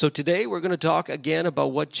So today we're going to talk again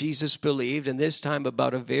about what Jesus believed, and this time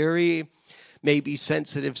about a very maybe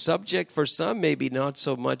sensitive subject for some, maybe not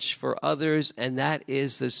so much for others, and that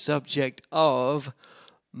is the subject of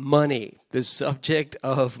money. The subject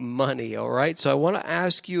of money, all right? So I want to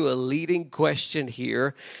ask you a leading question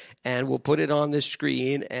here, and we'll put it on the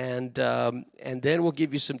screen, and then we'll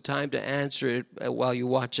give you some time to answer it while you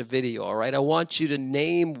watch a video, all right? I want you to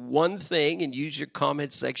name one thing and use your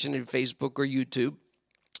comment section in Facebook or YouTube.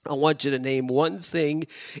 I want you to name one thing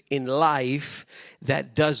in life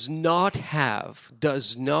that does not have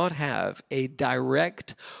a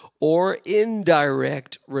direct or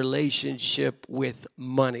indirect relationship with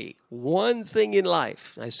money. One thing in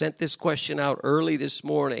life. I sent this question out early this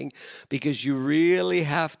morning because you really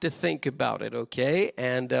have to think about it, okay?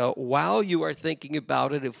 And while you are thinking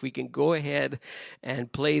about it, if we can go ahead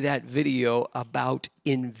and play that video about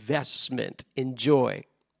investment. Enjoy.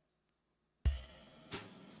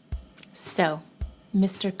 So,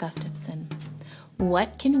 Mr. Gustafson,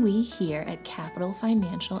 what can we here at Capital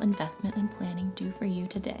Financial Investment and Planning do for you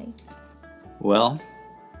today? Well,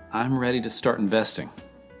 I'm ready to start investing.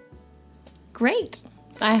 Great.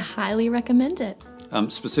 I highly recommend it.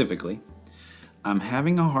 Specifically, I'm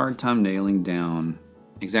having a hard time nailing down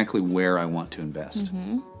exactly where I want to invest.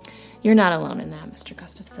 You're not alone in that, Mr.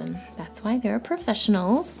 Gustafson. That's why there are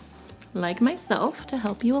professionals like myself to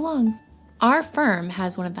help you along. Our firm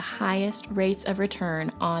has one of the highest rates of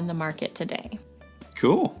return on the market today.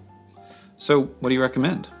 Cool. So, what do you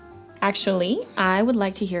recommend? Actually, I would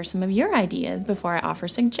like to hear some of your ideas before I offer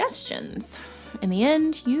suggestions. In the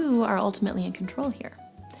end, you are ultimately in control here.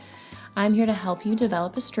 I'm here to help you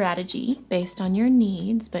develop a strategy based on your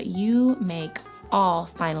needs, but you make all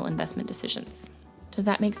final investment decisions. Does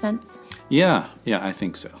that make sense? Yeah, I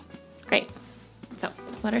think so. Great. So,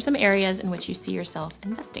 what are some areas in which you see yourself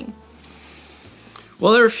investing?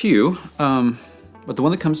 Well, there are a few, but the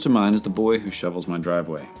one that comes to mind is the boy who shovels my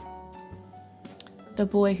driveway. The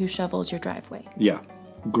boy who shovels your driveway. Yeah,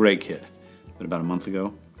 great kid. But about a month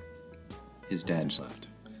ago, his dad just left.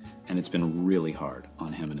 And it's been really hard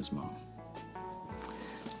on him and his mom.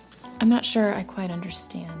 I'm not sure I quite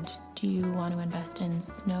understand. Do you want to invest in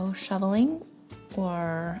snow shoveling?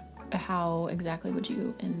 Or how exactly would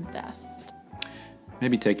you invest?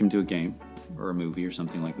 Maybe take him to a game or a movie or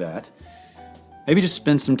something like that. Maybe just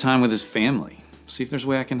spend some time with his family. See if there's a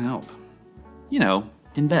way I can help. You know,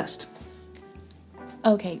 invest.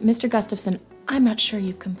 Okay, Mr. Gustafson, I'm not sure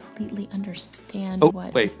you completely understand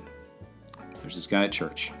what... Wait. There's this guy at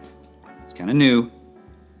church. He's kind of new,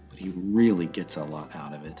 but he really gets a lot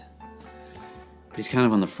out of it. But he's kind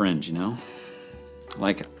of on the fringe, you know?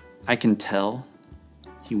 Like, I can tell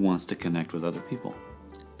he wants to connect with other people,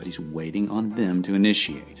 but he's waiting on them to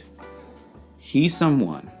initiate. He's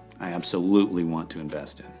someone I absolutely want to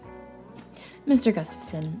invest in. Mr.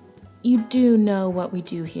 Gustafson, you do know what we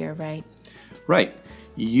do here, right? Right.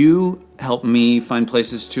 You help me find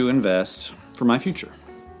places to invest for my future.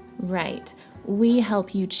 Right. We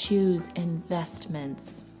help you choose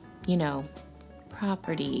investments. You know,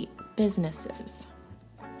 property, businesses.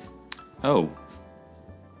 Oh.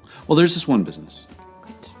 Well, there's this one business.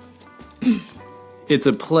 Great. It's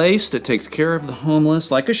a place that takes care of the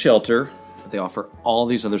homeless like a shelter. They offer all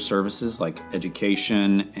these other services like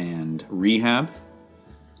education and rehab.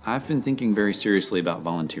 I've been thinking very seriously about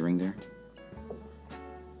volunteering there.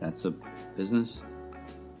 That's a business?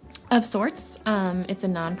 Of sorts. It's a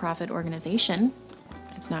nonprofit organization.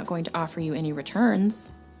 It's not going to offer you any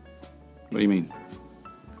returns. What do you mean?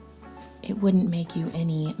 It wouldn't make you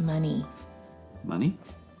any money. Money?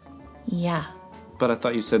 Yeah. But I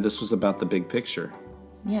thought you said this was about the big picture.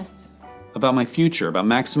 Yes. About my future, about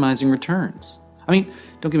maximizing returns. I mean,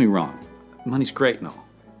 don't get me wrong. Money's great and all.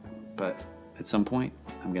 But at some point,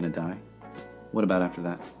 I'm gonna die. What about after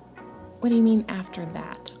that? What do you mean after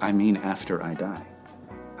that? I mean after I die.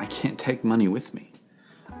 I can't take money with me.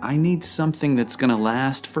 I need something that's gonna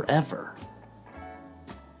last forever.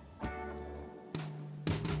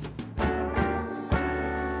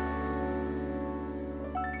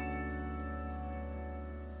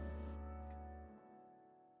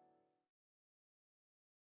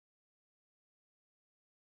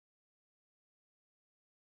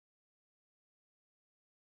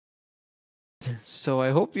 So I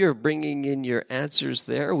hope you're bringing in your answers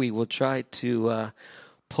there. We will try to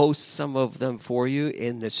post some of them for you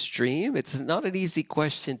in the stream. It's not an easy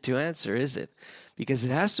question to answer, is it? Because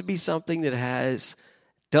it has to be something that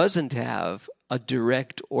doesn't have a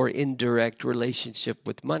direct or indirect relationship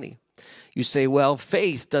with money. You say, well,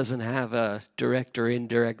 faith doesn't have a direct or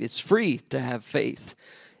indirect. It's free to have faith.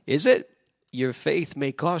 Is it? Your faith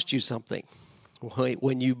may cost you something.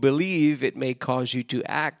 When you believe, it may cause you to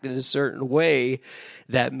act in a certain way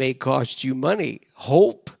that may cost you money.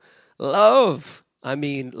 Hope, love. I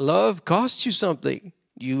mean, love costs you something.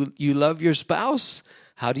 You love your spouse.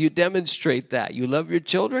 How do you demonstrate that? You love your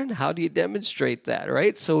children. How do you demonstrate that,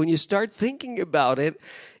 right? So when you start thinking about it,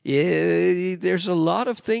 there's a lot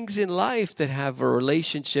of things in life that have a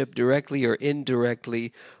relationship directly or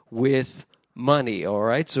indirectly with money, all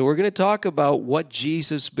right? So we're going to talk about what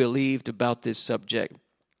Jesus believed about this subject.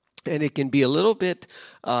 And it can be a little bit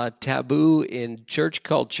taboo in church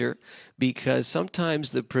culture because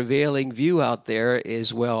sometimes the prevailing view out there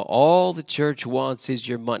is, well, all the church wants is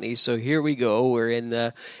your money. So here we go. We're in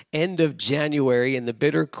the end of January in the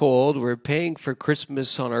bitter cold. We're paying for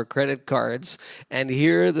Christmas on our credit cards. And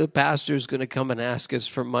here the pastor's going to come and ask us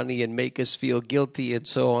for money and make us feel guilty and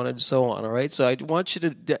so on and so on. All right. So I want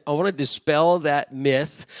to dispel that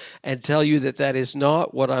myth and tell you that that is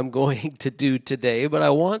not what I'm going to do today. But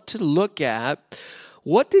I want to look at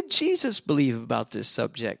what did Jesus believe about this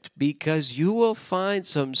subject? Because you will find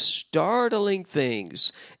some startling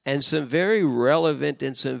things and some very relevant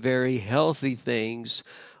and some very healthy things,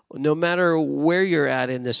 no matter where you're at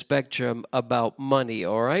in the spectrum about money,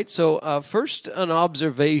 all right? So first, an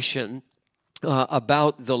observation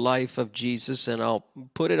about the life of Jesus, and I'll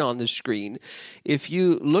put it on the screen. If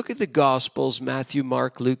you look at the Gospels, Matthew,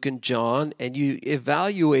 Mark, Luke, and John, and you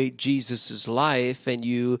evaluate Jesus' life, and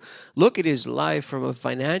you look at his life from a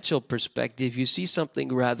financial perspective, you see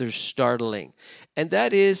something rather startling. And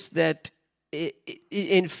that is that,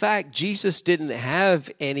 in fact, Jesus didn't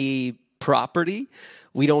have any property.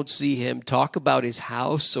 We don't see him talk about his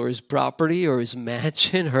house or his property or his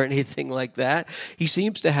mansion or anything like that. He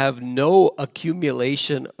seems to have no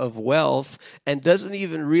accumulation of wealth and doesn't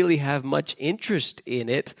even really have much interest in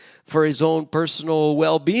it for his own personal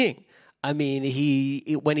well-being. I mean,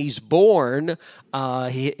 when he's born,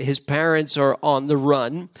 his parents are on the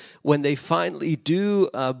run. When they finally do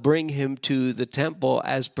bring him to the temple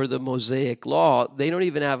as per the Mosaic law, they don't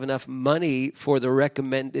even have enough money for the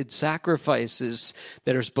recommended sacrifices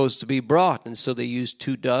that are supposed to be brought. And so they use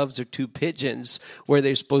 2 doves or 2 pigeons where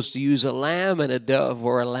they're supposed to use a lamb and a dove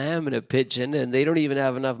or a lamb and a pigeon, and they don't even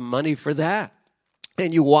have enough money for that.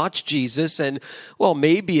 And you watch Jesus, and, well,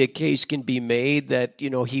 maybe a case can be made that,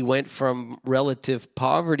 he went from relative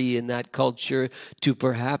poverty in that culture to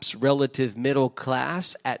perhaps relative middle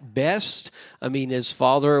class at best. I mean, his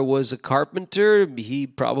father was a carpenter. He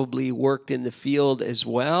probably worked in the field as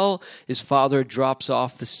well. His father drops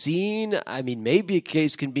off the scene. I mean, maybe a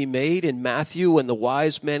case can be made in Matthew when the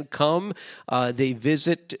wise men come. They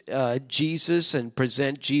visit Jesus and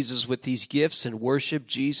present Jesus with these gifts and worship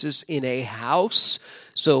Jesus in a house.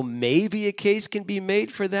 So maybe a case can be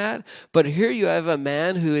made for that. But here you have a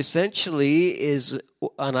man who essentially is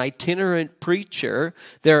an itinerant preacher.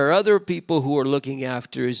 There are other people who are looking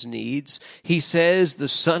after his needs. He says the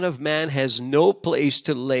Son of Man has no place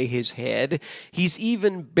to lay his head. He's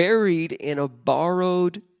even buried in a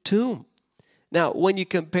borrowed tomb. Now, when you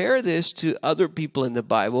compare this to other people in the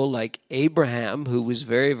Bible, like Abraham, who was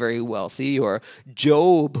very, very wealthy, or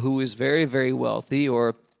Job, who was very, very wealthy,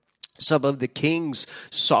 or some of the kings,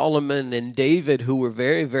 Solomon and David, who were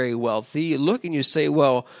very, very wealthy, you look and you say,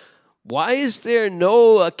 well, why is there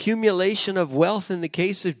no accumulation of wealth in the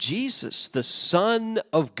case of Jesus, the Son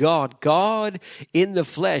of God, God in the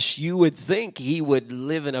flesh? You would think he would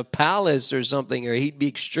live in a palace or something, or he'd be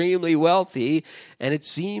extremely wealthy, and it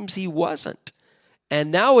seems he wasn't. And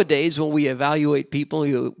nowadays, when we evaluate people,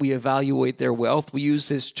 we evaluate their wealth, we use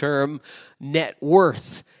this term net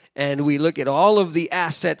worth. And we look at all of the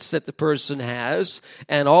assets that the person has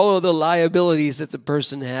and all of the liabilities that the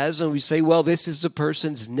person has, and we say, well, this is a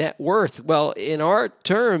person's net worth. Well, in our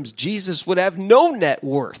terms, Jesus would have no net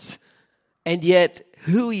worth. And yet,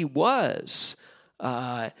 who he was,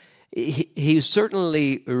 he's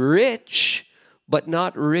certainly rich, but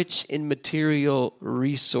not rich in material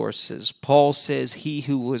resources. Paul says he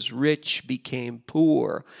who was rich became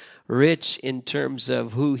poor. Rich in terms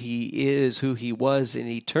of who he is, who he was in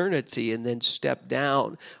eternity, and then stepped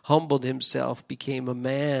down, humbled himself, became a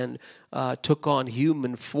man, took on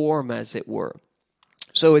human form, as it were.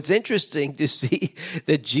 So it's interesting to see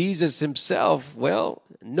that Jesus himself, well,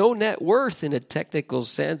 no net worth in a technical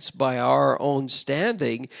sense by our own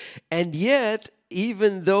standing, and yet,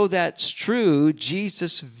 even though that's true,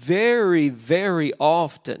 Jesus very, very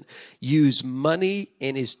often used money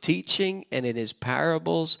in his teaching and in his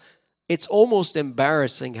parables. It's almost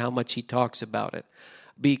embarrassing how much he talks about it,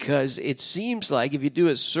 because it seems like if you do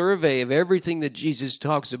a survey of everything that Jesus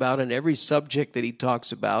talks about and every subject that he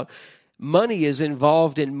talks about, money is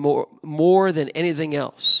involved in more than anything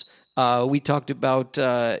else. We talked about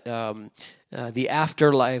the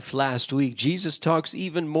afterlife last week. Jesus talks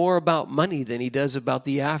even more about money than he does about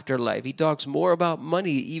the afterlife. He talks more about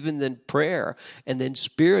money even than prayer and then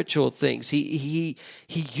spiritual things. He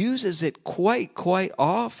uses it quite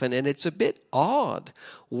often, and it's a bit odd.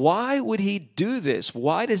 Why would he do this?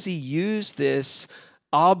 Why does he use this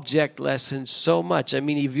object lesson so much? I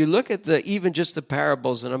mean, if you look at even just the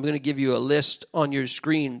parables, and I'm going to give you a list on your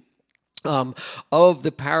screen of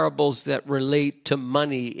the parables that relate to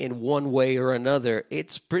money in one way or another,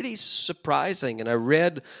 it's pretty surprising. And I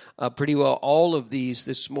read pretty well all of these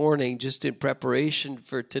this morning just in preparation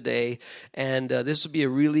for today. And this will be a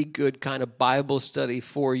really good kind of Bible study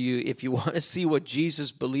for you. If you want to see what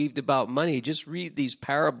Jesus believed about money, just read these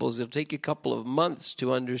parables. It'll take you a couple of months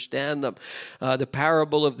to understand them. The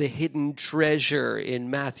parable of the hidden treasure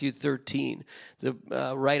in Matthew 13.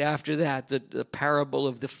 Right after that, the parable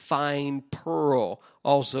of the fine pearl,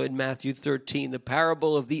 also in Matthew 13. The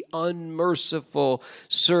parable of the unmerciful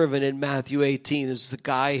servant in Matthew 18. This is the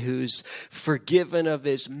guy who's forgiven of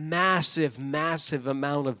his massive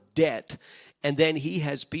amount of debt. And then he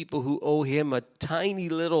has people who owe him a tiny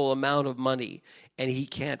little amount of money, and he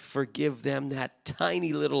can't forgive them that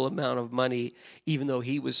tiny little amount of money, even though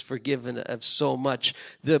he was forgiven of so much.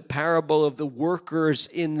 The parable of the workers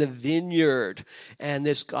in the vineyard, and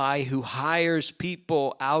this guy who hires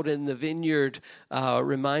people out in the vineyard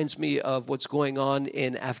reminds me of what's going on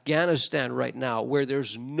in Afghanistan right now, where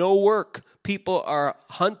there's no work. People are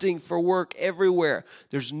hunting for work everywhere.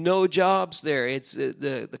 There's no jobs there. It's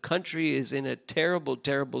the country is in a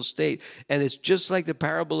terrible state. And it's just like the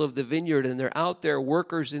parable of the vineyard. And they're out there,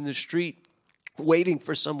 workers in the street, waiting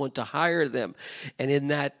for someone to hire them. And in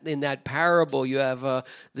that parable, you have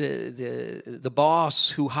the boss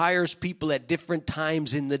who hires people at different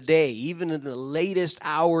times in the day. Even in the latest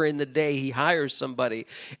hour in the day, he hires somebody.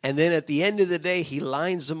 And then at the end of the day, he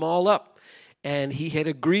lines them all up. And he had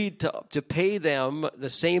agreed to pay them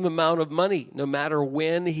the same amount of money, no matter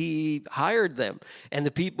when he hired them. And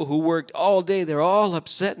the people who worked all day, they're all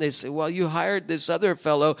upset. And they say, well, you hired this other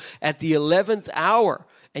fellow at the 11th hour.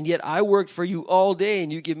 And yet I worked for you all day,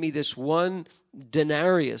 and you give me this one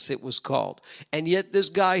denarius, it was called. And yet this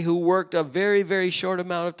guy who worked a very short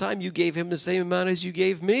amount of time, you gave him the same amount as you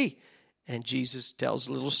gave me. And Jesus tells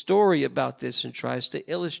a little story about this and tries to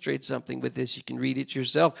illustrate something with this. You can read it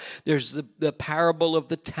yourself. There's the parable of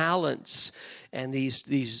the talents. And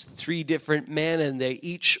these three different men, and they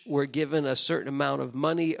each were given a certain amount of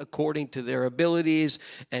money according to their abilities,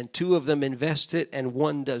 and two of them invest it, and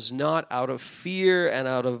one does not, out of fear and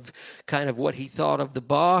out of kind of what he thought of the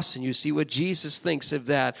boss. And you see what Jesus thinks of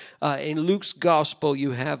that. In Luke's gospel,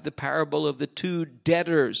 you have the parable of the two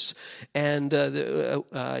debtors, and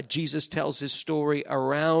Jesus tells his story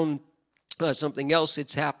around something else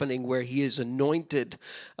that's happening where he is anointed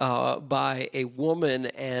by a woman,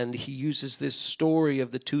 and he uses this story of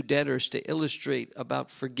the two debtors to illustrate about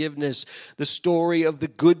forgiveness. The story of the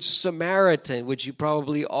Good Samaritan, which you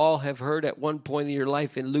probably all have heard at one point in your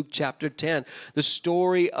life in Luke chapter 10. The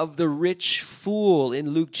story of the rich fool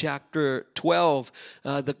in Luke chapter 12.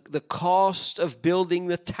 The cost of building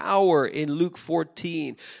the tower in Luke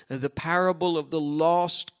 14. The parable of the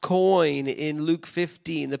lost coin in Luke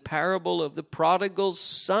 15. The parable of the prodigal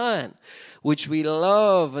son, which we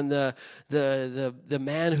love, and the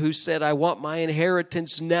man who said, I want my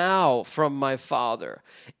inheritance now from my father.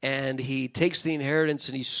 And he takes the inheritance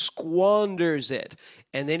and he squanders it.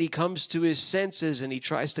 And then he comes to his senses and he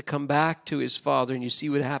tries to come back to his father. And you see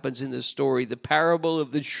what happens in the story. The parable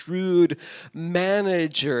of the shrewd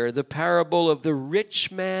manager. The parable of the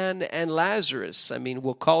rich man and Lazarus. I mean,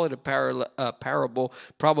 we'll call it a parable.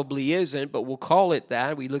 Probably isn't, but we'll call it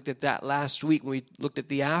that. We looked at that last week when we looked at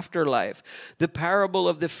the afterlife. The parable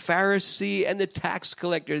of the Pharisee and the tax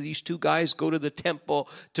collector. These two guys go to the temple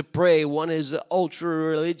to pray. One is an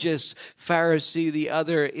ultra-religious Pharisee. The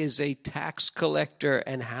other is a tax collector.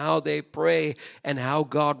 And how they pray and how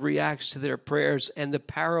God reacts to their prayers, and the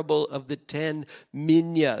parable of the 10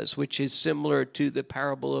 minas, which is similar to the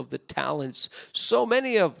parable of the talents. So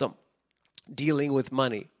many of them dealing with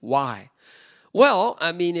money. Why? Well,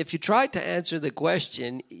 I mean, if you tried to answer the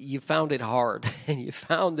question, you found it hard. And you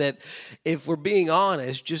found that if we're being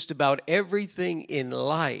honest, just about everything in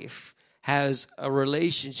life has a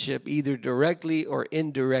relationship either directly or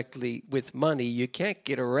indirectly with money. You can't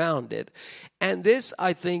get around it. And this,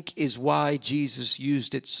 I think, is why Jesus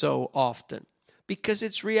used it so often, because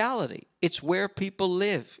it's reality. It's where people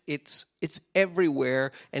live. It's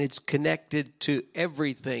everywhere, and it's connected to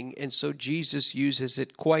everything. And so Jesus uses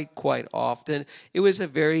it quite often. It was a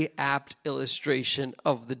very apt illustration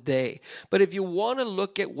of the day. But if you want to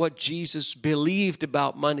look at what Jesus believed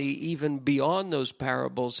about money, even beyond those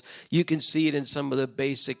parables, you can see it in some of the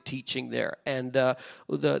basic teaching there. And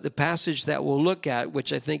the passage that we'll look at,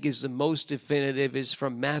 which I think is the most definitive, is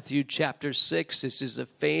from Matthew chapter 6. This is a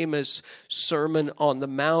famous Sermon on the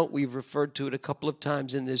Mount. We've referred to it a couple of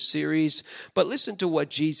times in this series. But listen to what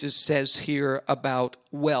Jesus says here about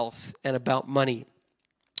wealth and about money.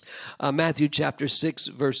 Matthew chapter 6,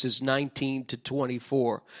 verses 19 to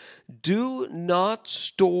 24. Do not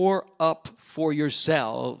store up for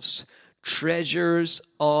yourselves treasures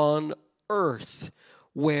on earth,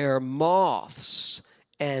 where moths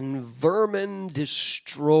and vermin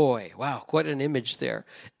destroy. Wow, quite an image there.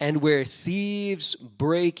 And where thieves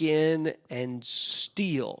break in and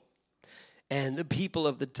steal. And the people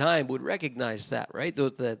of the time would recognize that, right?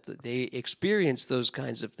 That they experienced those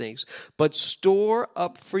kinds of things. But store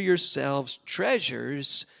up for yourselves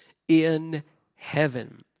treasures in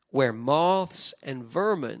heaven, where moths and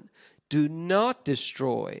vermin do not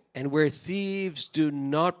destroy, and where thieves do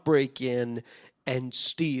not break in and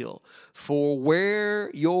steal. For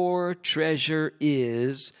where your treasure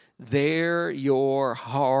is, there your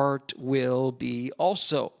heart will be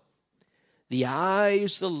also. The eye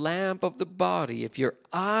is the lamp of the body. If your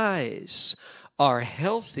eyes are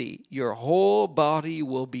healthy, your whole body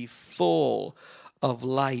will be full of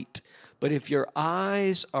light. But if your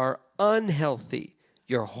eyes are unhealthy,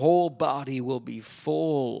 your whole body will be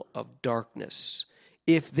full of darkness.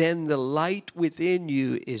 If then the light within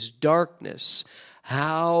you is darkness,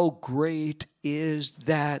 how great is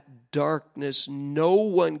that darkness? No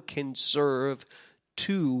one can serve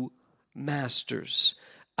two masters.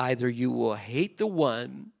 Either you will hate the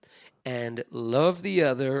one and love the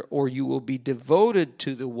other, or you will be devoted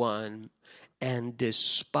to the one and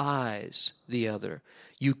despise the other.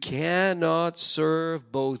 You cannot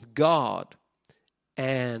serve both God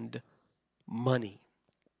and money.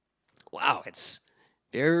 Wow, it's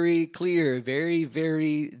very clear,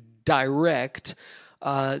 very direct.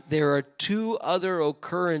 There are two other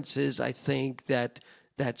occurrences, I think, that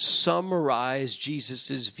summarize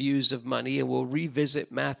Jesus' views of money, and we'll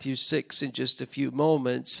revisit Matthew 6 in just a few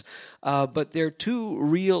moments. But they're two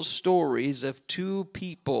real stories of two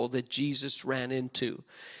people that Jesus ran into.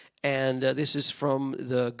 And this is from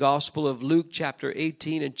the Gospel of Luke, chapter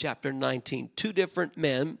 18 and chapter 19. Two different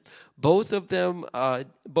men, both of them,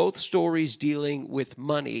 both stories dealing with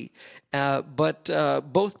money, but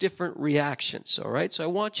both different reactions, all right? So I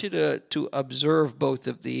want you to observe both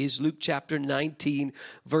of these. Luke chapter 19,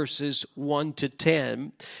 verses 1 to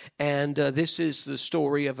 10. And this is the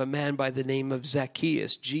story of a man by the name of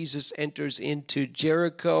Zacchaeus. Jesus enters into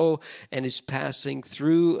Jericho and is passing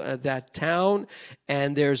through that town.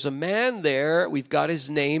 And there's a man there. We've got his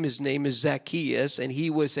name. His name is Zacchaeus, and he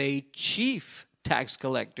was a chief tax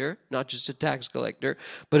collector, not just a tax collector,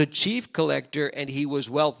 but a chief collector, and he was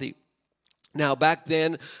wealthy. Now, back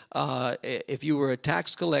then, if you were a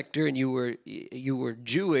tax collector and you were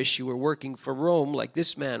Jewish, you were working for Rome like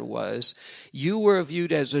this man was, you were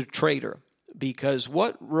viewed as a traitor. Because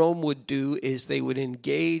what Rome would do is they would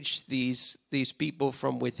engage these people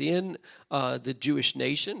from within the Jewish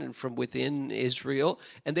nation and from within Israel,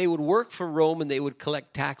 and they would work for Rome and they would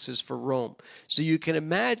collect taxes for Rome. So you can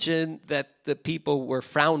imagine that the people were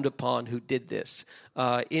frowned upon who did this.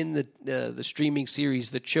 In the streaming series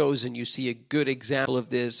The Chosen, you see a good example of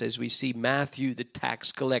this as we see Matthew, the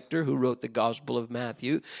tax collector, who wrote the Gospel of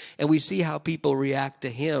Matthew, and we see how people react to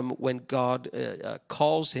him when God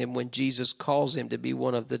calls him, when Jesus calls him to be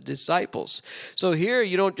one of the disciples. So here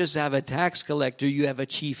you don't just have a tax collector, you have a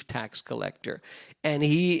chief tax collector, and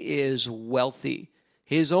he is wealthy.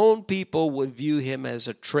 His own people would view him as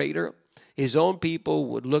a traitor. His own people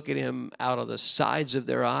would look at him out of the sides of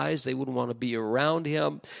their eyes. They wouldn't want to be around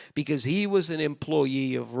him because he was an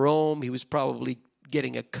employee of Rome. He was probably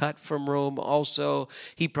getting a cut from Rome also.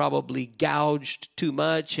 He probably gouged too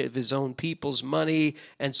much of his own people's money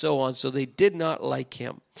and so on. So they did not like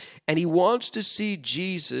him. And he wants to see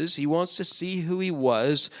Jesus. He wants to see who he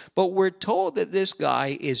was. But we're told that this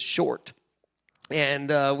guy is short. And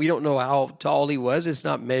we don't know how tall he was. It's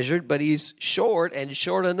not measured, but he's short and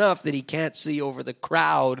short enough that he can't see over the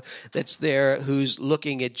crowd that's there who's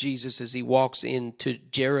looking at Jesus as he walks into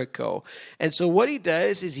Jericho. And so what he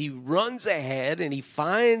does is he runs ahead and he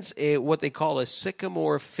finds what they call a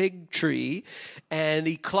sycamore fig tree, and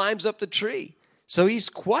he climbs up the tree. So he's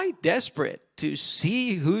quite desperate to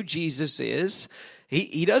see who Jesus is.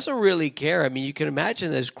 He doesn't really care. I mean, you can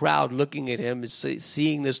imagine this crowd looking at him and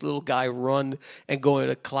seeing this little guy run and going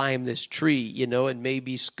to climb this tree, and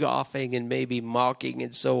maybe scoffing and maybe mocking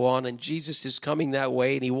and so on. And Jesus is coming that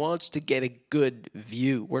way, and he wants to get a good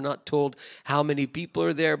view. We're not told how many people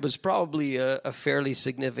are there, but it's probably a fairly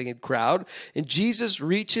significant crowd. And Jesus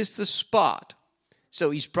reaches the spot.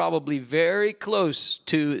 So he's probably very close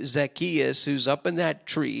to Zacchaeus, who's up in that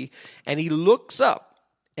tree, and he looks up.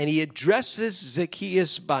 And he addresses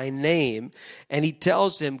Zacchaeus by name, and he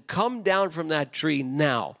tells him, "Come down from that tree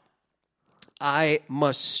now. I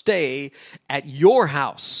must stay at your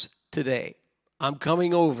house today. I'm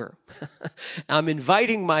coming over. I'm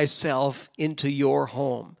inviting myself into your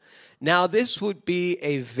home." Now, this would be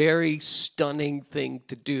a very stunning thing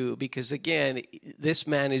to do because, again, this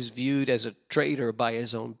man is viewed as a traitor by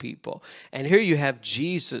his own people. And here you have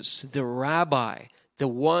Jesus, the rabbi, the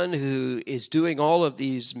one who is doing all of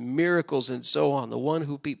these miracles and so on, the one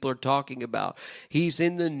who people are talking about. He's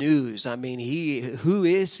in the news. I mean, who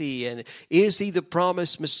is he? And is he the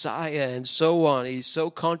promised Messiah? And so on. He's so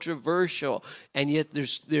controversial. And yet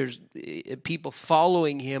there's people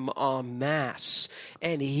following him en masse.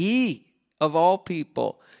 And he, of all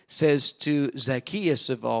people, says to Zacchaeus,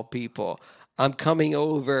 of all people, "I'm coming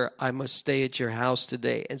over. I must stay at your house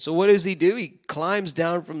today." And so what does he do? He climbs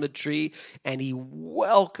down from the tree and he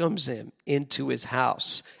welcomes him into his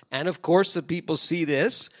house. And of course, the people see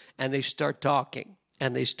this and they start talking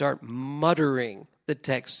and they start muttering. The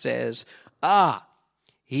text says,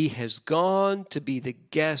 he has gone to be the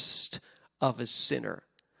guest of a sinner.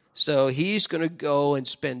 So he's going to go and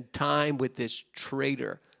spend time with this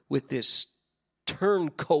traitor, with this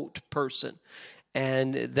turncoat person.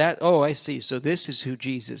 And that, I see. So this is who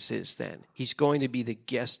Jesus is then. He's going to be the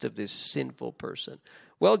guest of this sinful person.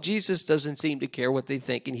 Well, Jesus doesn't seem to care what they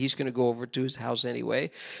think, and he's going to go over to his house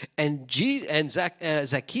anyway. And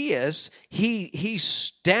Zacchaeus, he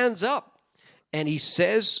stands up, and he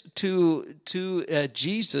says to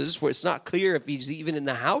Jesus, where it's not clear if he's even in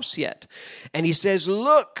the house yet, and he says,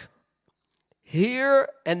 "Look, here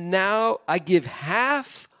and now I give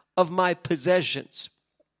half of my possessions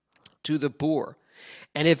to the poor.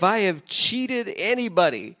 And if I have cheated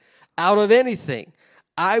anybody out of anything,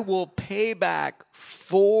 I will pay back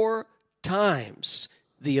 4 times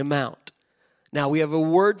the amount." Now, we have a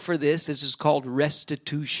word for this. This is called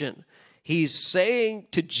restitution. He's saying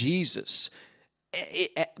to Jesus,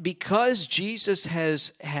 because Jesus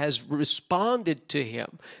has responded to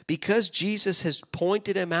him, because Jesus has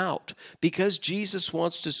pointed him out, because Jesus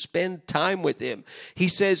wants to spend time with him, he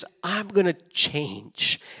says, "I'm going to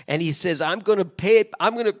change." And he says, I'm going to pay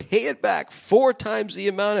it back 4 times the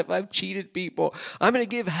amount if I've cheated people. I'm going to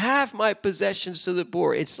give half my possessions to the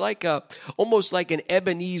poor. It's like almost like an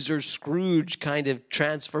Ebenezer Scrooge kind of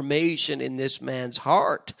transformation in this man's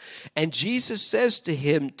heart. And Jesus says to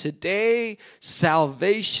him, "Today,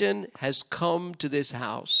 salvation has come to this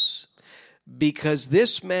house because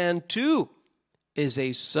this man too is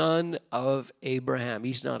a son of Abraham."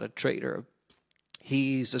 He's not a traitor.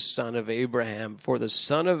 He's a son of Abraham. For the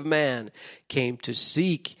Son of Man came to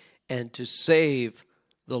seek and to save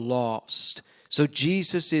the lost. So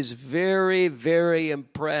Jesus is very, very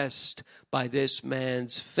impressed by this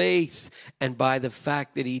man's faith and by the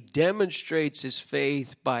fact that he demonstrates his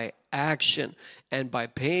faith by action and by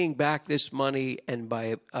paying back this money and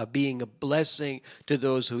by being a blessing to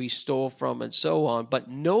those who he stole from and so on. But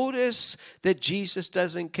notice that Jesus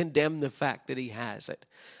doesn't condemn the fact that he has it.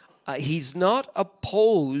 He's not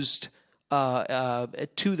opposed to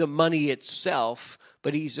the money itself,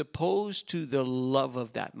 but he's opposed to the love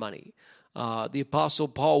of that money. The Apostle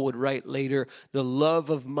Paul would write later, "The love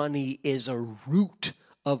of money is a root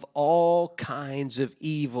of all kinds of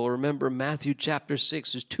evil." Remember Matthew chapter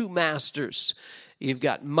 6, there's 2 masters. You've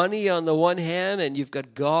got money on the one hand and you've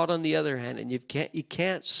got God on the other hand, and you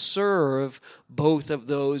can't serve both of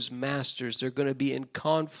those masters. They're going to be in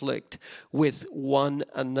conflict with one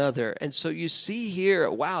another. And so you see here,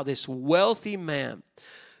 wow, this wealthy man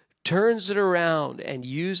turns it around and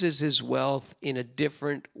uses his wealth in a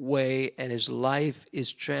different way, and his life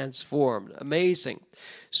is transformed. Amazing.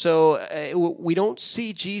 So we don't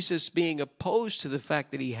see Jesus being opposed to the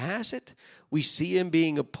fact that he has it. We see him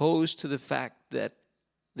being opposed to the fact that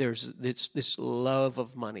there's this love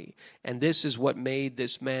of money. And this is what made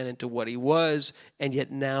this man into what he was, and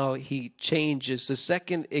yet now he changes. The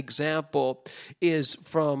second example is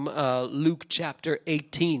from Luke chapter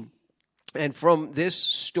 18. And from this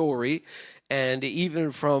story, and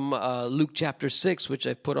even from Luke chapter 6, which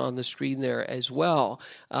I put on the screen there as well,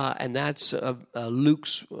 and that's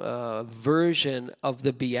Luke's version of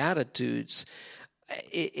the Beatitudes,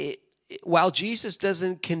 while Jesus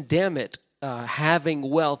doesn't condemn it, having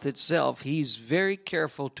wealth itself, he's very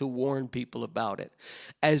careful to warn people about it.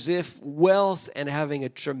 As if wealth and having a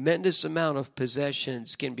tremendous amount of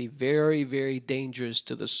possessions can be very, very dangerous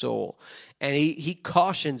to the soul. And he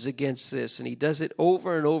cautions against this, and he does it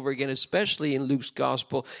over and over again, especially in Luke's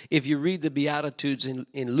gospel. If you read the Beatitudes in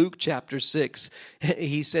Luke chapter 6,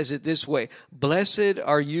 he says it this way: "Blessed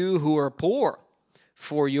are you who are poor,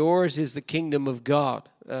 for yours is the kingdom of God."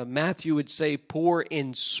 Matthew would say poor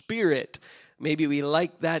in spirit. Maybe we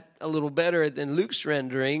like that a little better than Luke's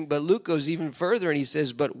rendering, but Luke goes even further and he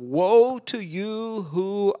says, "But woe to you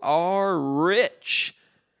who are rich,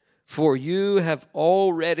 for you have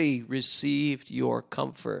already received your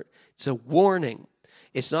comfort." It's a warning.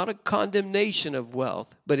 It's not a condemnation of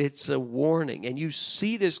wealth, but it's a warning. And you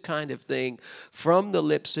see this kind of thing from the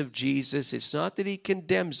lips of Jesus. It's not that he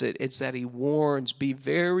condemns it, it's that he warns. Be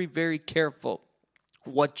very, very careful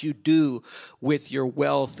what you do with your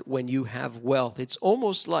wealth when you have wealth. It's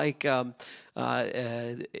almost like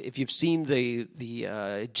if you've seen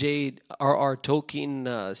the J.R.R.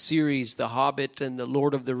 Tolkien series, The Hobbit and The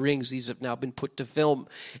Lord of the Rings. These have now been put to film.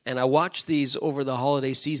 And I watched these over the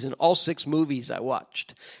holiday season. All 6 movies I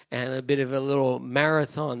watched. And a bit of a little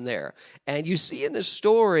marathon there. And you see in the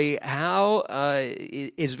story how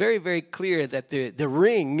it is very, very clear that the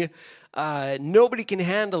ring, nobody can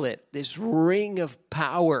handle it. This ring of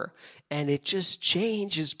power. And it just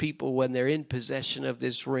changes people when they're in possession of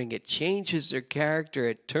this ring. It changes their character.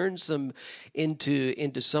 It turns them into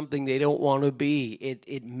something they don't want to be.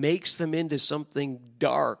 It makes them into something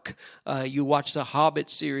dark. You watch the Hobbit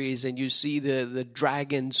series and you see the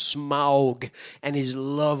dragon Smaug and his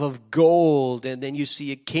love of gold. And then you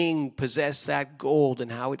see a king possess that gold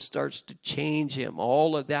and how it starts to change him.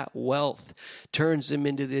 All of that wealth turns him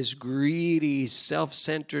into this greedy,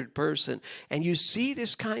 self-centered person. And you see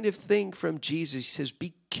this kind of thing from Jesus. He says,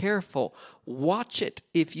 be careful. Watch it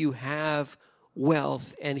if you have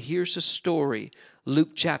wealth. And here's a story.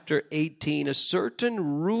 Luke chapter 18. A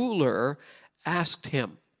certain ruler asked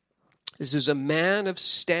him. This is a man of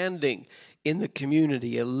standing in the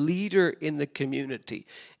community, a leader in the community.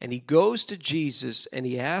 And he goes to Jesus and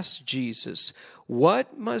he asks Jesus,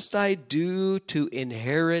 "What must I do to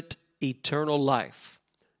inherit eternal life?"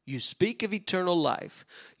 You speak of eternal life.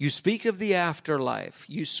 You speak of the afterlife.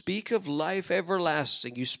 You speak of life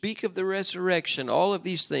everlasting. You speak of the resurrection, all of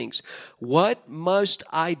these things. What must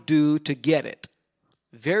I do to get it?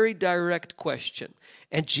 Very direct question.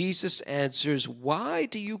 And Jesus answers, "Why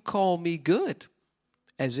do you call me good?"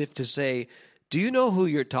 As if to say, do you know who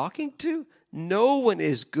you're talking to? No one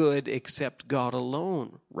is good except God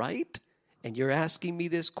alone, right? And you're asking me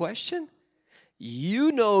this question?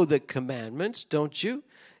 You know the commandments, don't you?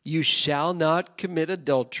 You shall not commit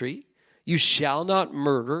adultery. You shall not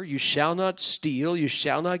murder. You shall not steal. You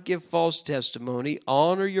shall not give false testimony.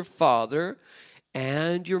 Honor your father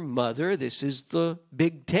and your mother. This is the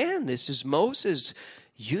Big Ten. This is Moses.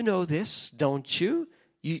 You know this, don't you?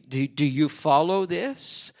 Do you follow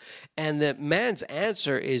this? And the man's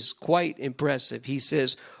answer is quite impressive. He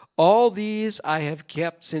says, "All these I have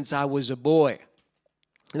kept since I was a boy."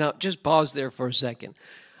 Now, just pause there for a second.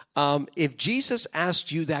 If Jesus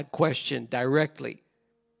asked you that question directly,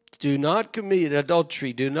 do not commit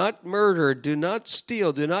adultery, do not murder, do not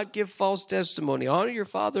steal, do not give false testimony, honor your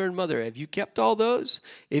father and mother. Have you kept all those?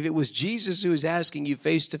 If it was Jesus who was asking you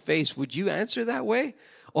face to face, would you answer that way?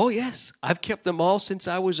 Oh, yes, I've kept them all since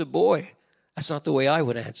I was a boy. That's not the way I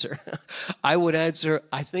would answer. I would answer,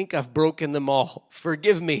 I think I've broken them all.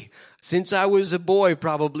 Forgive me. Since I was a boy,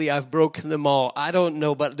 probably I've broken them all. I don't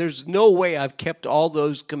know, but there's no way I've kept all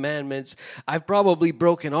those commandments. I've probably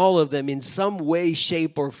broken all of them in some way,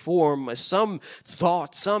 shape, or form, some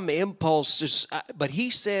thought, some impulse. But he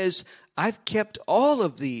says, I've kept all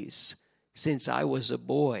of these since I was a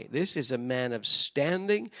boy. This is a man of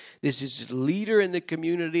standing. This is a leader in the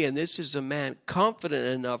community, and this is a man confident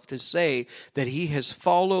enough to say that he has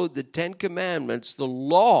followed the 10 Commandments, the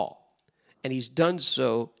law, and he's done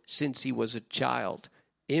so since he was a child.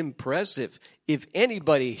 Impressive. If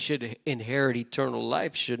anybody should inherit eternal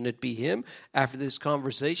life, shouldn't it be him after this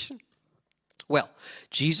conversation? Well,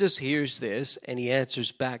 Jesus hears this, and he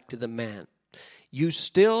answers back to the man. You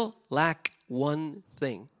still lack one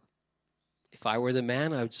thing. If I were the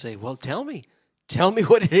man, I would say, well, tell me. Tell me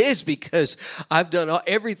what it is, because I've done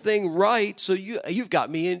everything right, so you've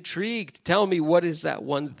got me intrigued. Tell me, what is that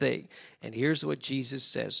one thing? And here's what Jesus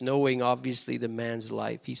says, knowing obviously the man's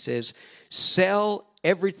life. He says, sell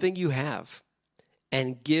everything you have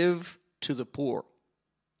and give to the poor,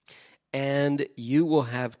 and you will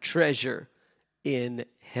have treasure in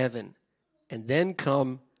heaven. And then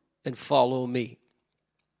come and follow me.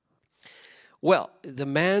 Well, the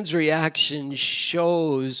man's reaction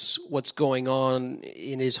shows what's going on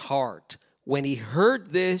in his heart. When he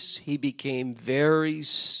heard this, he became very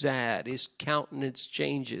sad. His countenance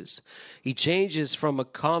changes. He changes from a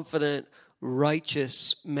confident,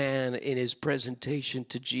 righteous man in his presentation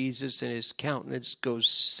to Jesus, and his countenance goes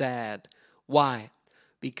sad. Why?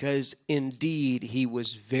 Because indeed he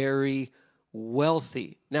was very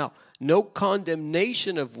wealthy. Now, no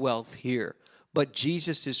condemnation of wealth here, but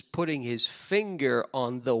Jesus is putting his finger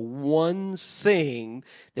on the one thing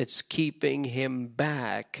that's keeping him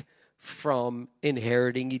back from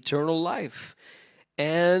inheriting eternal life.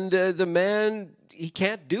 And the man, he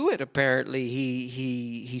can't do it, apparently.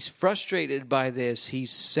 He's frustrated by this.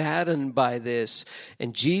 He's saddened by this.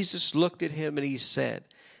 And Jesus looked at him and he said,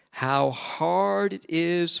 how hard it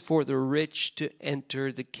is for the rich to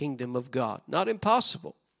enter the kingdom of God. Not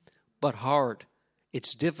impossible, but hard.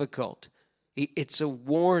 It's difficult. It's a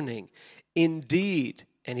warning. Indeed,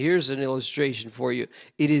 and here's an illustration for you.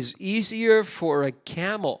 It is easier for a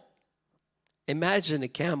camel. Imagine a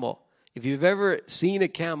camel. If you've ever seen a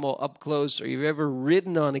camel up close or you've ever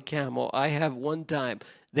ridden on a camel, I have one time.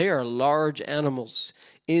 They are large animals.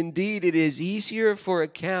 Indeed, it is easier for a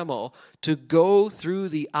camel to go through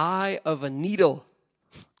the eye of a needle,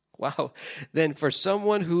 wow, than for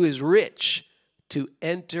someone who is rich to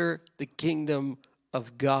enter the kingdom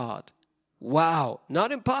of God. Wow,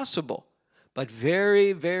 not impossible, but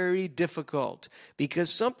very, very difficult, because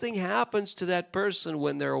something happens to that person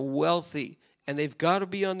when they're wealthy, and they've got to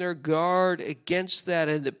be on their guard against that.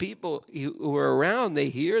 And the people who are around, they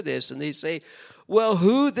hear this and they say, well,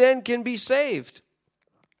 who then can be saved?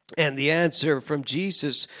 And the answer from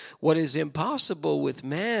Jesus, what is impossible with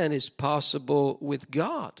man is possible with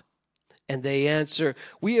God. And they answer,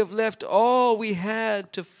 we have left all we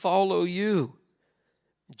had to follow you.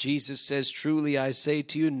 Jesus says, truly I say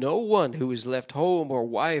to you, no one who has left home or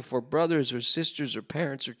wife or brothers or sisters or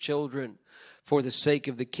parents or children for the sake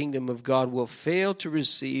of the kingdom of God will fail to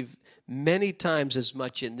receive many times as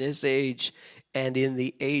much in this age and in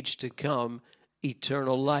the age to come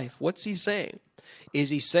eternal life. What's he saying? Is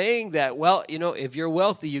he saying that, well, if you're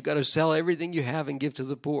wealthy, you've got to sell everything you have and give to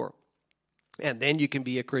the poor, and then you can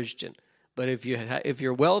be a Christian? But if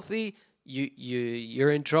you're wealthy,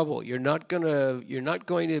 you're in trouble. You're not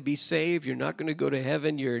going to be saved. You're not going to go to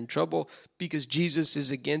heaven. You're in trouble because Jesus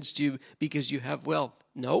is against you because you have wealth.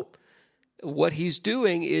 Nope. What he's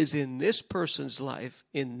doing is, in this person's life,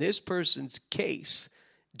 in this person's case,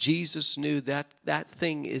 Jesus knew that that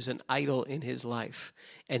thing is an idol in his life.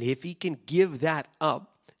 And if he can give that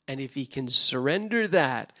up, and if he can surrender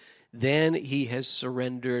that, then he has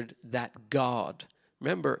surrendered that God.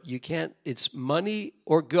 Remember, it's money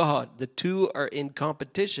or God. The two are in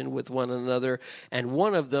competition with one another, and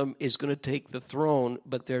one of them is going to take the throne,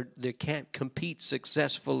 but they can't compete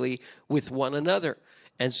successfully with one another.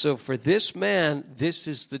 And so for this man, this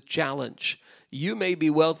is the challenge. You may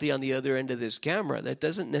be wealthy on the other end of this camera. That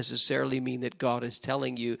doesn't necessarily mean that God is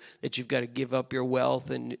telling you that you've got to give up your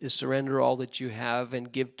wealth and surrender all that you have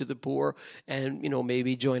and give to the poor and,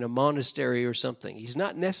 maybe join a monastery or something. He's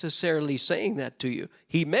not necessarily saying that to you.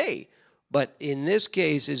 He may, but in this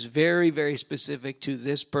case is very, very specific to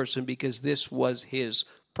this person because this was his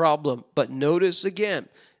problem. But notice again,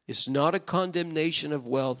 it's not a condemnation of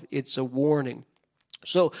wealth. It's a warning.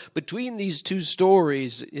 So between these two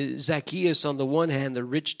stories, Zacchaeus on the one hand, the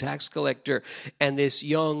rich tax collector, and this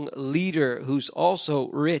young leader who's also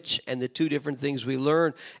rich, and the two different things we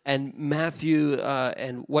learn, and Matthew,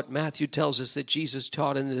 and what Matthew tells us that Jesus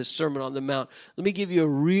taught in the Sermon on the Mount. Let me give you a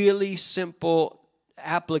really simple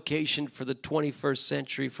application for the 21st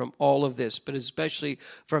century from all of this, but especially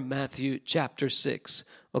from Matthew chapter 6.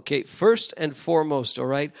 Okay, first and foremost, all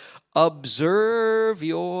right, observe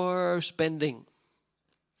your spending.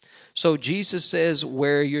 So Jesus says,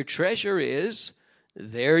 where your treasure is,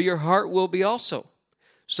 there your heart will be also.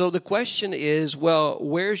 So the question is, well,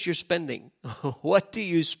 where's your spending? What do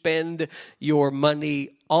you spend your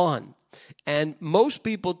money on? And most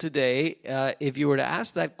people today, if you were to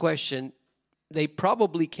ask that question, they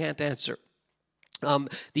probably can't answer.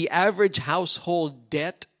 The average household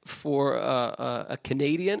debt for a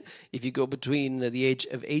Canadian, if you go between the age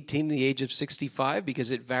of 18 and the age of 65, because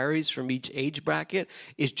it varies from each age bracket,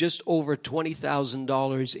 is just over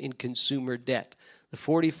 $20,000 in consumer debt. The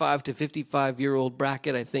 45 to 55-year-old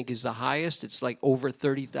bracket, I think, is the highest. It's like over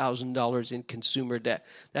 $30,000 in consumer debt.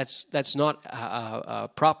 That's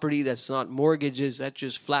not property. That's not mortgages. That's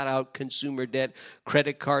just flat-out consumer debt,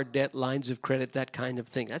 credit card debt, lines of credit, that kind of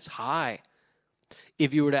thing. That's high.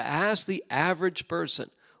 If you were to ask the average person,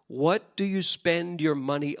 What do you spend your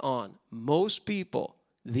money on? Most people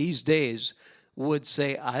these days would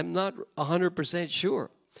say, I'm not 100%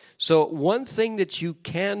 sure. So one thing that you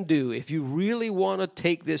can do, if you really want to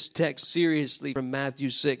take this text seriously from Matthew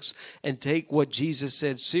 6 and take what Jesus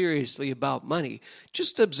said seriously about money,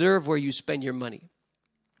 just observe where you spend your money.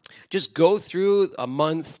 Just go through a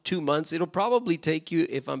month, 2 months. It'll probably take you,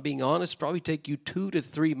 if I'm being honest, probably take you 2 to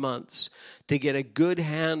 3 months to get a good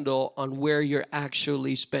handle on where you're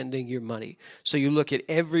actually spending your money. So you look at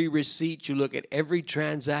every receipt, you look at every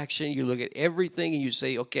transaction, you look at everything, and you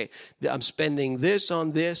say, okay, I'm spending this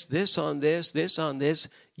on this, this on this, this on this.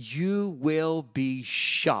 You will be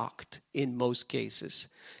shocked in most cases.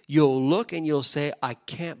 You'll look and you'll say, I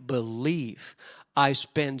can't believe I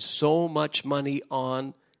spend so much money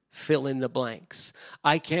on fill in the blanks.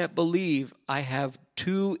 I can't believe I have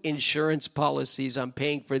 2 insurance policies. I'm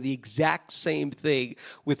paying for the exact same thing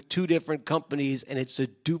with 2 different companies, and it's a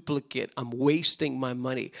duplicate. I'm wasting my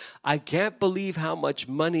money. I can't believe how much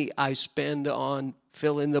money I spend on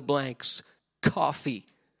fill in the blanks. Coffee.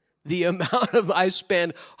 The amount of I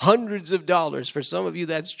spend hundreds of dollars, for some of you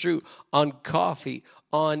that's true, on coffee,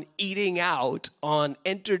 on eating out, on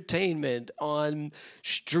entertainment, on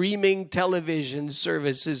streaming television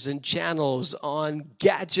services and channels, on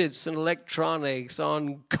gadgets and electronics,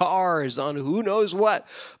 on cars, on who knows what.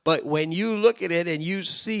 But when you look at it and you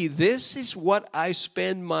see this is what I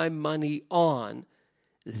spend my money on,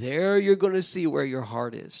 there you're going to see where your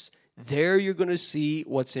heart is. There you're going to see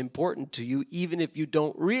what's important to you, even if you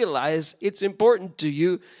don't realize it's important to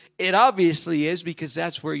you. It obviously is, because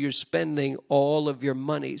that's where you're spending all of your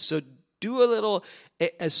money. So do a little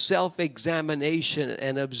self-examination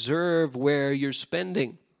and observe where you're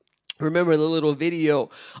spending. Remember the little video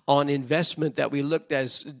on investment that we looked at,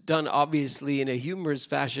 is done obviously in a humorous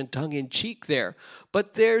fashion, tongue-in-cheek there.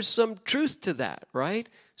 But there's some truth to that, right?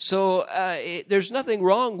 So there's nothing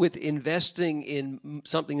wrong with investing in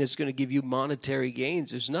something that's going to give you monetary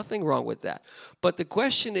gains. There's nothing wrong with that. But the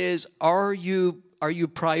question is, are you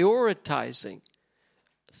prioritizing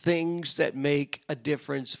things that make a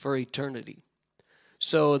difference for eternity?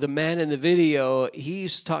 So the man in the video,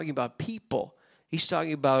 he's talking about people. He's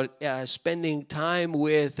talking about spending time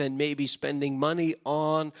with and maybe spending money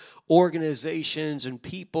on organizations and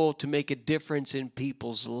people to make a difference in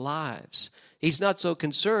people's lives. He's not so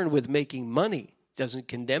concerned with making money. He doesn't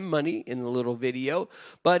condemn money in the little video,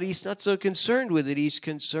 but he's not so concerned with it. He's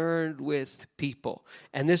concerned with people.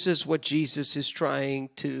 And this is what Jesus is trying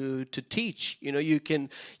to teach. You know, you can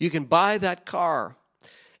buy that car,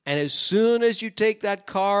 and as soon as you take that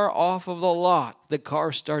car off of the lot, the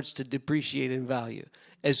car starts to depreciate in value.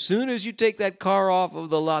 As soon as you take that car off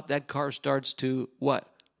of the lot, that car starts to what?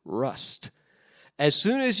 Rust. As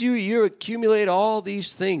soon as you accumulate all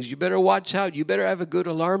these things, you better watch out. You better have a good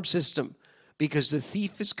alarm system, because the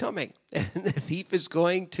thief is coming. And the thief is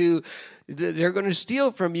they're going to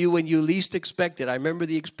steal from you when you least expect it. I remember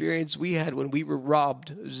the experience we had when we were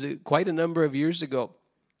robbed. It was quite a number of years ago.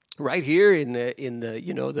 Right here in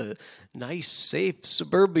the nice, safe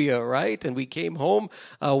suburbia, right? And we came home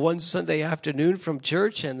one Sunday afternoon from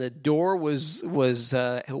church, and the door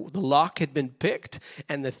the lock had been picked,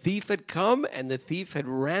 and the thief had come, and the thief had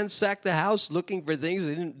ransacked the house looking for things.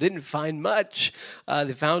 They didn't find much.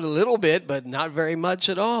 They found a little bit, but not very much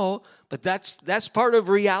at all. But that's part of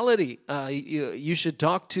reality. You should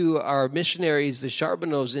talk to our missionaries, the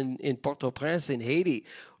Charbonneaus in Port-au-Prince in Haiti.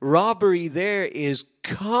 Robbery there is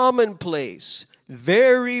commonplace,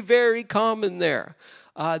 very, very common there.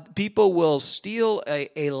 People will steal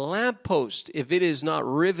a lamppost if it is not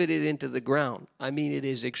riveted into the ground. I mean, it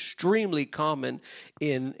is extremely common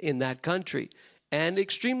in that country. And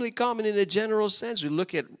extremely common in a general sense. We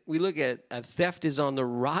look at theft is on the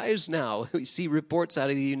rise now. We see reports out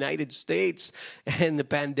of the United States and the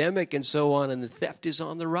pandemic and so on, and the theft is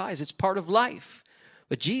on the rise. It's part of life.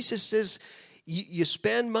 But Jesus says, you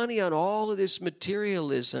spend money on all of this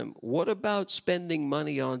materialism. What about spending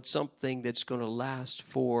money on something that's going to last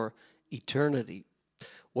for eternity?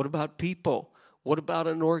 What about people? What about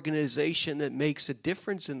an organization that makes a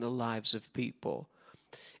difference in the lives of people?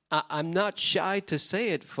 I'm not shy to say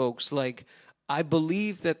it, folks. Like, I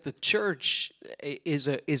believe that the church is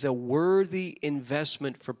a worthy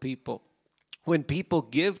investment for people. When people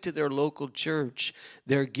give to their local church,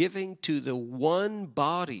 they're giving to the one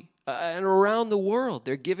body. And around the world,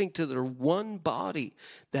 they're giving to the one body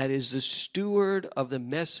that is the steward of the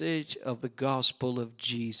message of the gospel of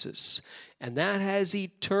Jesus. And that has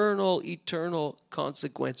eternal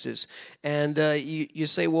consequences. And you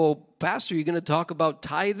say, well, Pastor, you're going to talk about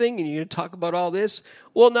tithing and you're going to talk about all this?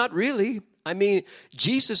 Well, not really. I mean,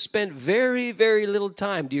 Jesus spent very, very little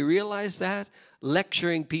time. Do you realize that?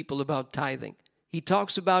 Lecturing people about tithing. He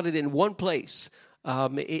talks about it in one place.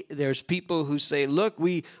 There's people who say, look,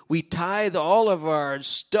 we tithe all of our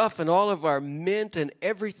stuff and all of our mint and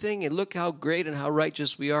everything, and look how great and how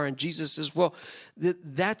righteous we are. And Jesus says, well,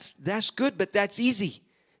 that's good, but that's easy.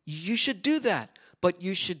 You should do that. But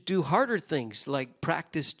you should do harder things like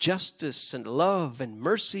practice justice and love and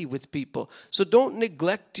mercy with people. So don't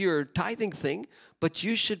neglect your tithing thing, but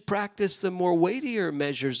you should practice the more weightier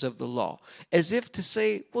measures of the law. As if to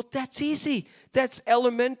say, well, that's easy. That's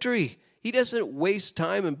elementary. He doesn't waste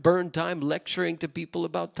time and burn time lecturing to people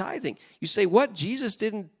about tithing. You say, what? Jesus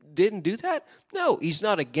didn't do that? No, he's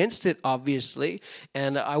not against it, obviously.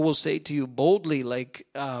 And I will say to you boldly, like,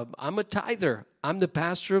 I'm a tither. I'm the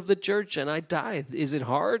pastor of the church and I tithe. Is it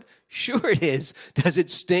hard? Sure it is. Does it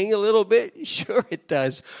sting a little bit? Sure it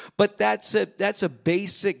does. But that's a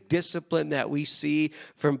basic discipline that we see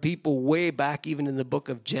from people way back, even in the book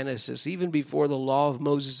of Genesis, even before the law of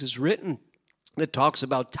Moses is written. That talks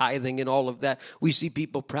about tithing and all of that. We see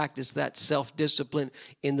people practice that self-discipline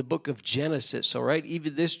in the book of Genesis, all right?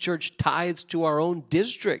 Even this church tithes to our own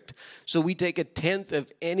district. So we take 1/10 of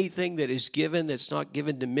anything that is given that's not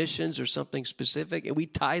given to missions or something specific, and we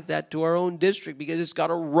tithe that to our own district because it's got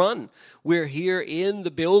to run. We're here in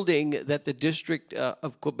the building that the district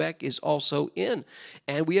of Quebec is also in,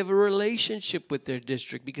 and we have a relationship with their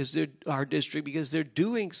district because they're our district because they're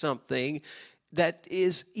doing something that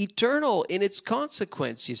is eternal in its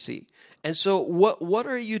consequence, you see. And so what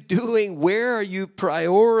are you doing? Where are you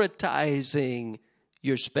prioritizing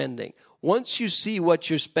your spending? Once you see what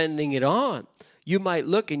you're spending it on, you might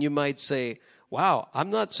look and you might say, wow, I'm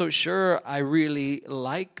not so sure I really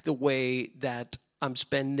like the way that I'm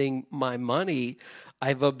spending my money.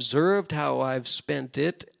 I've observed how I've spent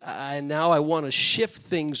it, and now I want to shift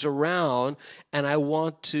things around, and I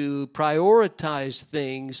want to prioritize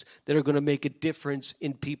things that are going to make a difference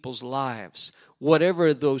in people's lives,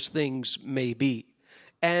 whatever those things may be.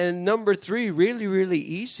 And number 3, really, really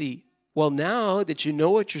easy. Well, now that you know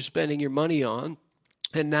what you're spending your money on,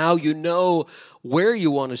 and now you know where you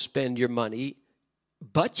want to spend your money,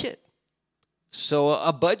 budget. So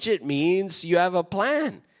a budget means you have a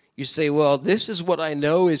plan. You say, well, this is what I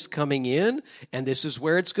know is coming in, and this is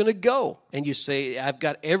where it's going to go. And you say, I've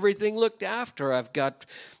got everything looked after.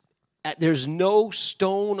 There's no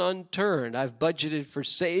stone unturned. I've budgeted for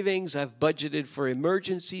savings. I've budgeted for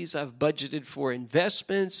emergencies. I've budgeted for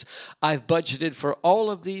investments. I've budgeted for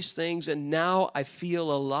all of these things. And now I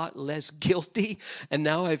feel a lot less guilty. And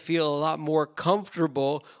now I feel a lot more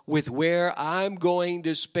comfortable with where I'm going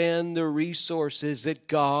to spend the resources that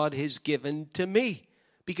God has given to me.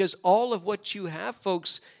 Because all of what you have,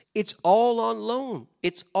 folks, it's all on loan.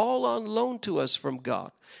 It's all on loan to us from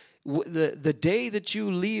God. The day that you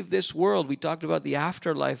leave this world, we talked about the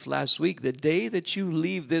afterlife last week, the day that you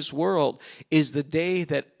leave this world is the day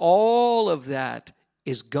that all of that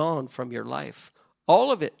is gone from your life.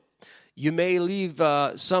 All of it. You may leave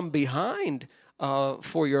some behind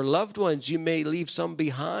for your loved ones. You may leave some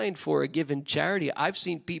behind for a given charity. I've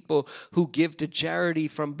seen people who give to charity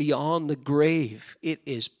from beyond the grave. It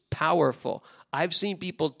is powerful. I've seen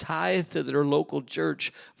people tithe to their local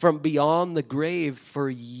church from beyond the grave for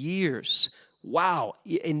years. Wow,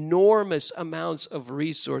 enormous amounts of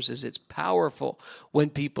resources. It's powerful when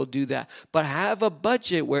people do that. But have a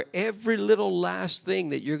budget where every little last thing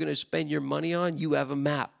that you're going to spend your money on, you have a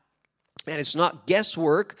map. And it's not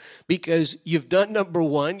guesswork because you've done number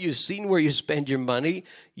 1, you've seen where you spend your money.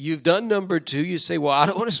 You've done number 2, you say, well, I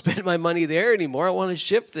don't want to spend my money there anymore. I want to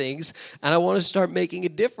shift things and I want to start making a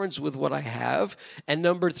difference with what I have. And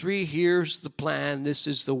number 3, here's the plan. This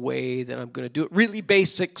is the way that I'm going to do it. Really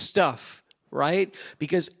basic stuff, right?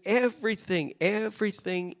 Because everything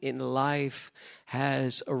in life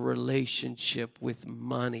has a relationship with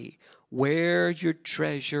money. Where your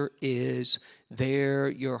treasure is, there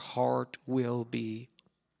your heart will be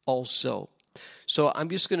also. So I'm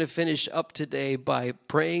just going to finish up today by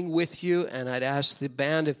praying with you, and I'd ask the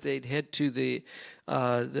band if they'd head to the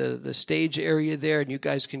stage area there, and you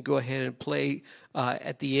guys can go ahead and play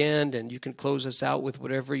at the end, and you can close us out with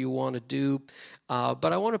whatever you want to do.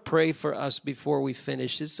 But I want to pray for us before we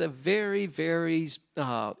finish. It's a very, very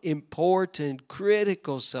important,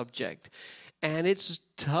 critical subject. And it's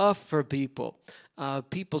tough for people.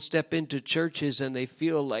 People step into churches and they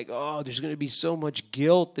feel like, oh, there's going to be so much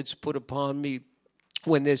guilt that's put upon me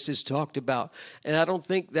when this is talked about. And I don't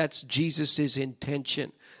think that's Jesus'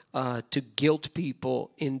 intention, to guilt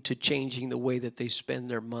people into changing the way that they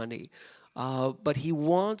spend their money. But he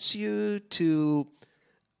wants you to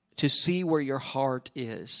to see where your heart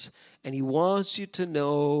is. And He wants you to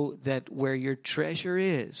know that where your treasure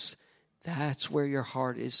is, that's where your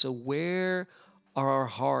heart is. So where are our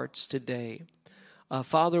hearts today?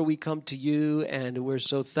 Father, we come to You, and we're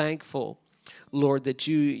so thankful, Lord, that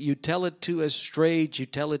you tell it to us straight. You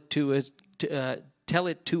tell it to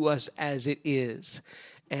us as it is.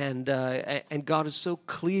 And God is so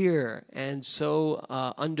clear and so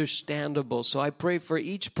understandable. So I pray for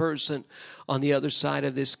each person on the other side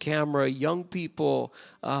of this camera, young people,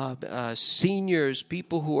 seniors,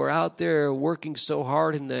 people who are out there working so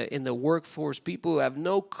hard in the workforce, people who have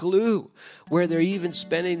no clue where they're even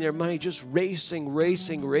spending their money, just racing,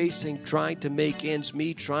 trying to make ends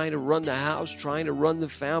meet, trying to run the house, trying to run the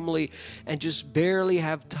family, and just barely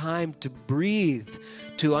have time to breathe,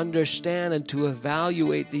 to understand and to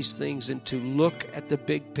evaluate these things and to look at the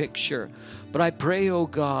big picture. But I pray, oh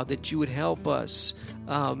God, that You would help us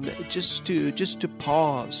just to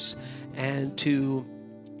pause and to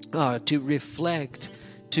reflect,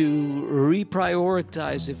 to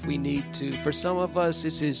reprioritize if we need to. For some of us,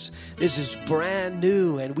 this is brand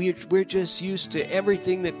new, and we're just used to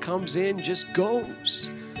everything that comes in just goes.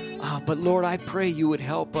 But Lord, I pray You would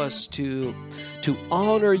help us to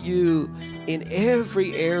honor You in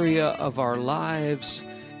every area of our lives,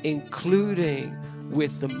 including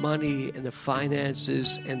with the money and the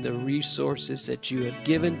finances and the resources that You have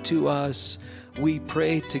given to us. We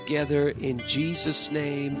pray together in Jesus'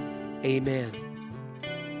 name. Amen.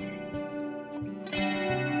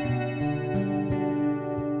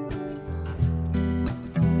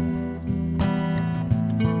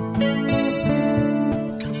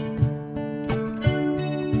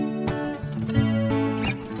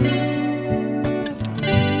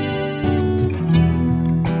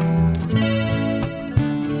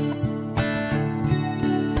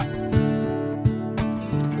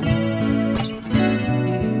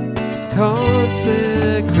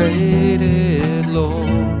 Consecrated,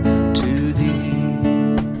 Lord, to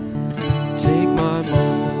Thee. Take my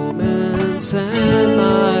moments and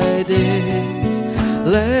my days,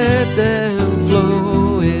 let them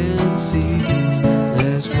flow in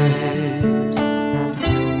ceaseless praise.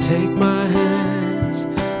 Take my hands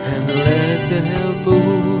and let them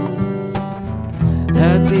move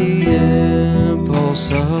at the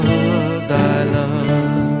impulse of Thy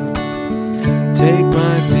love. Take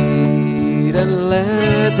my feet and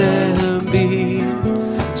let them be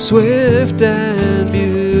swift and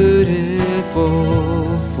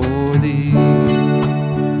beautiful for Thee.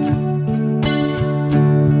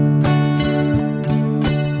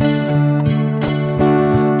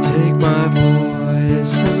 Take my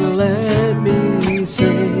voice and let me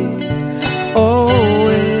sing,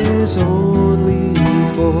 always only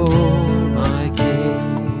for my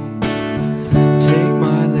King. Take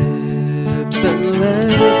my lips and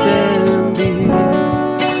let them be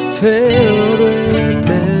filled with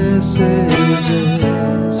messages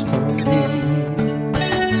from Thee.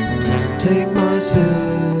 Take my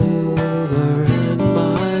silver and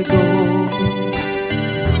my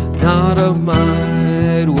gold, not a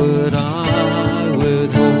mite would I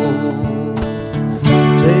withhold.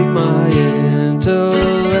 Take my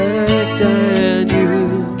intellect and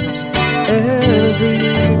use every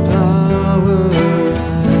power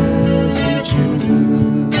as You choose.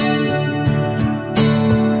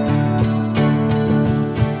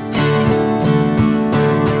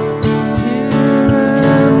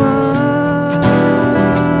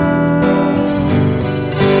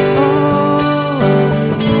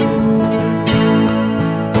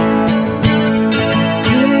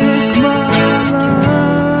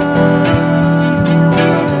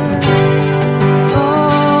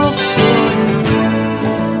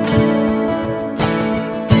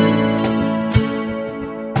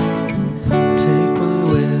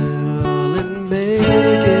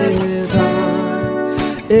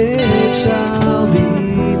 It shall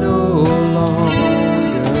be no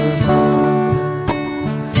longer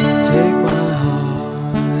mine. Take my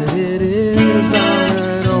heart, it is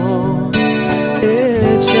Thine own.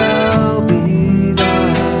 It shall be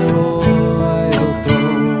Thy royal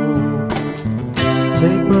throne.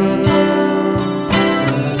 Take my love,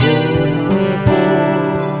 my Lord, I pour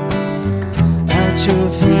at Your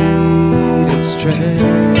feet its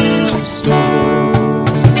treasure store.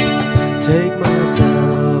 Take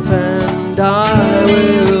myself and I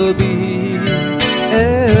will be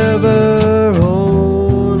ever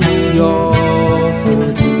only all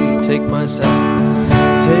for Thee. Take myself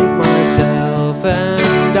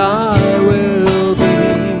and I will be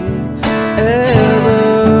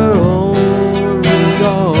ever only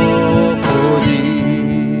all for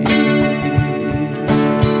Thee.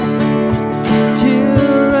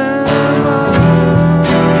 Here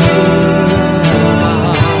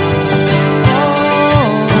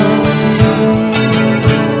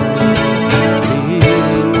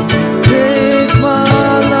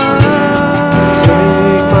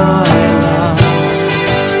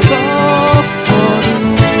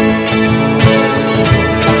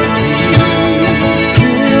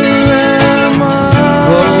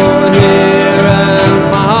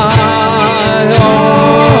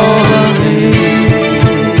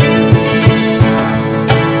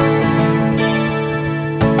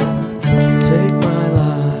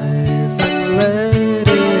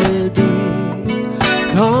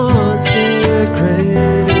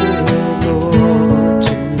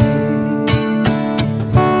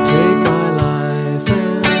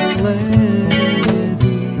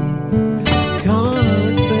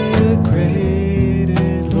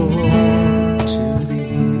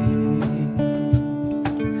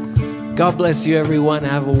God bless you, everyone.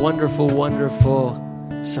 Have a wonderful, wonderful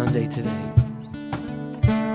Sunday today.